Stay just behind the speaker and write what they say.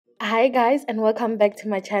Hi guys and welcome back to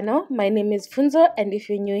my channel. My name is Funzo and if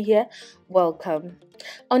you're new here, welcome.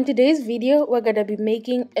 On today's video, we're gonna be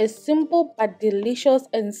making a simple but delicious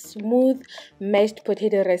and smooth mashed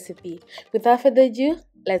potato recipe. Without further ado,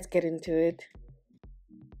 let's get into it.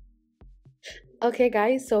 Okay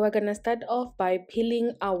guys, so we're gonna start off by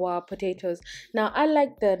peeling our potatoes. Now I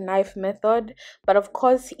like the knife method, but of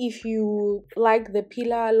course if you like the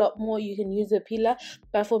peeler a lot more, you can use the peeler.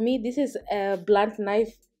 But for me, this is a blunt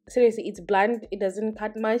knife. Seriously, it's blunt, it doesn't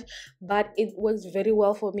cut much, but it works very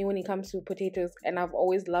well for me when it comes to potatoes, and I've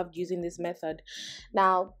always loved using this method.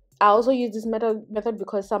 Now I also use this method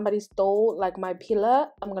because somebody stole like my peeler.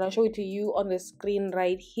 I'm gonna show it to you on the screen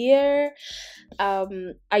right here.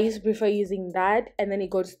 I used to prefer using that, and then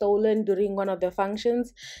it got stolen during one of the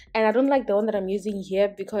functions, and I don't like the one that I'm using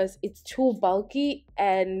here because it's too bulky,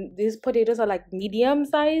 and these potatoes are like medium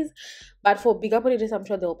size, but for bigger potatoes I'm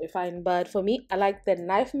sure they'll be fine. But for me, I like the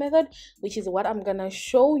knife method, which is what I'm gonna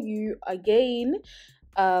show you again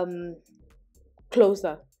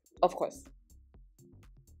closer, of course.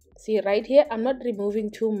 See right here, I'm not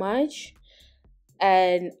removing too much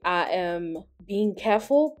and I am being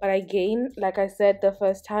careful, but again, like I said the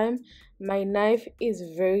first time, my knife is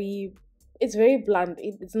very blunt.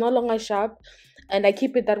 It's no longer sharp, and I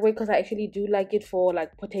keep it that way because I actually do like it for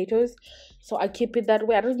like potatoes, so I keep it that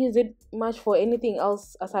way. I don't use it much for anything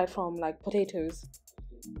else aside from like potatoes.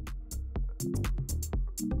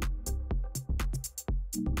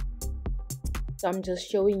 So I'm just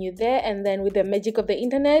showing you there, and then with the magic of the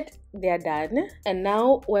internet, they're done. And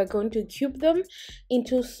now we're going to cube them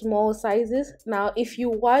into small sizes. Now if you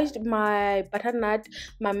watched my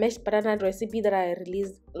mashed butternut recipe that I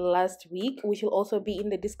released last week, which will also be in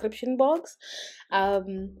the description box,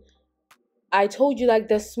 I told you like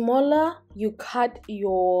the smaller you cut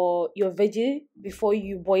your veggie before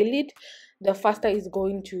you boil it, the faster it's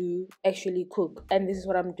going to actually cook. And this is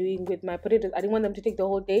what I'm doing with my potatoes. I didn't want them to take the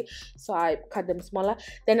whole day, so I cut them smaller.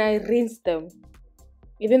 Then I rinsed them.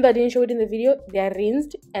 Even though I didn't show it in the video, they are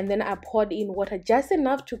rinsed, and then I poured in water just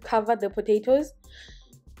enough to cover the potatoes,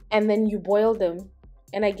 and then you boil them.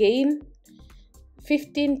 And again,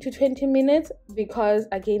 15 to 20 minutes, because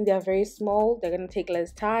again they are very small, they're gonna take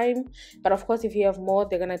less time, but of course if you have more,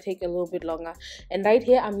 they're gonna take a little bit longer. And right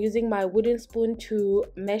here I'm using my wooden spoon to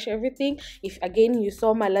mash everything. If again you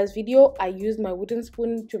saw my last video, I used my wooden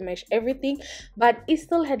spoon to mash everything, but it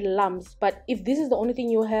still had lumps. But if this is the only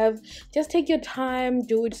thing you have, just take your time,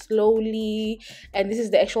 do it slowly. And this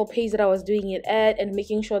is the actual pace that I was doing it at, and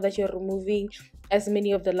making sure that you're removing as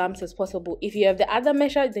many of the lumps as possible. If you have the other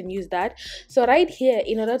measure, then use that. So right here,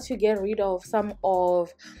 in order to get rid of some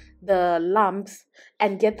of the lumps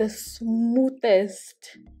and get the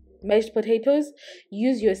smoothest mashed potatoes,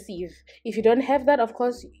 use your sieve. If you don't have that, of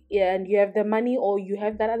course, and you have the money, or you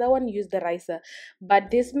have that other one, use the ricer.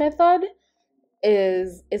 But this method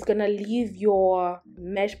is gonna leave your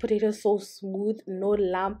mashed potatoes so smooth, no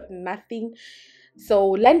lump, nothing.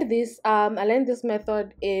 So I learned this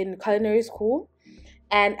method in culinary school,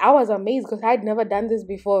 and I was amazed because I'd never done this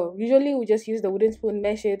before. Usually we just use the wooden spoon,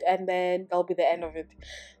 mash it, and then that'll be the end of it.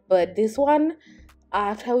 But this one,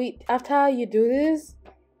 after you do this,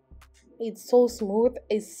 it's so smooth,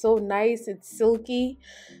 it's so nice, it's silky.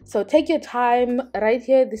 So take your time. Right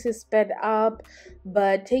here, this is sped up,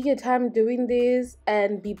 but take your time doing this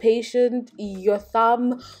and be patient. Your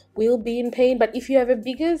thumb will be in pain, but if you have a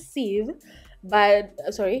bigger sieve,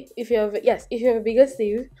 if you have a bigger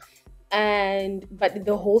sieve, but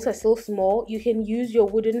the holes are still small, you can use your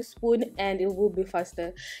wooden spoon and it will be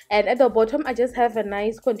faster. And at the bottom, I just have a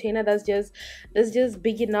nice container that's just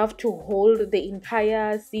big enough to hold the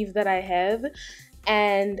entire sieve that I have.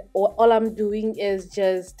 And all I'm doing is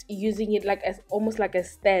just using it like as almost like a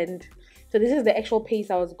stand. So this is the actual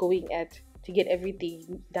pace I was going at to get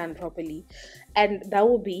everything done properly, and that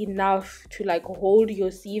will be enough to like hold your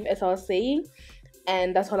sieve, as I was saying.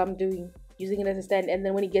 And that's all I'm doing, using it as a stand. And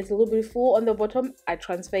then when it gets a little bit full on the bottom, I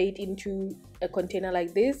transfer it into a container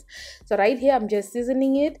like this. So right here, I'm just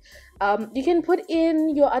seasoning it. You can put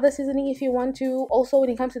in your other seasoning if you want to. Also, when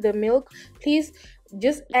it comes to the milk, please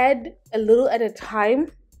just add a little at a time.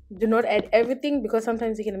 Do not add everything, because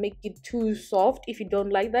sometimes you can make it too soft if you don't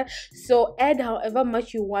like that. So add however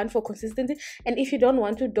much you want for consistency, and if you don't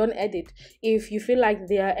want to, don't add it. If you feel like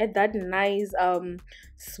they are at that nice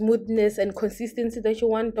smoothness and consistency that you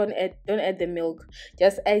want, don't add the milk.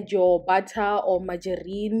 Just add your butter or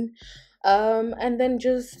margarine, and then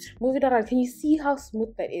just move it around. Can you see how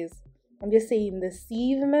smooth that is? I'm just saying the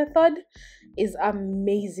sieve method is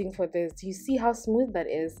amazing for this. You see how smooth that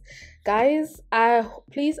is, guys. I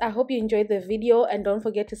hope you enjoyed the video, and don't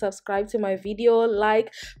forget to subscribe to my video,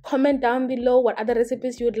 like, comment down below what other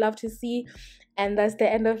recipes you would love to see. And that's the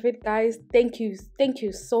end of it, guys. Thank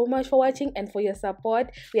you so much for watching and for your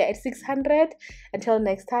support. We are at 600. Until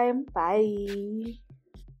next time, bye.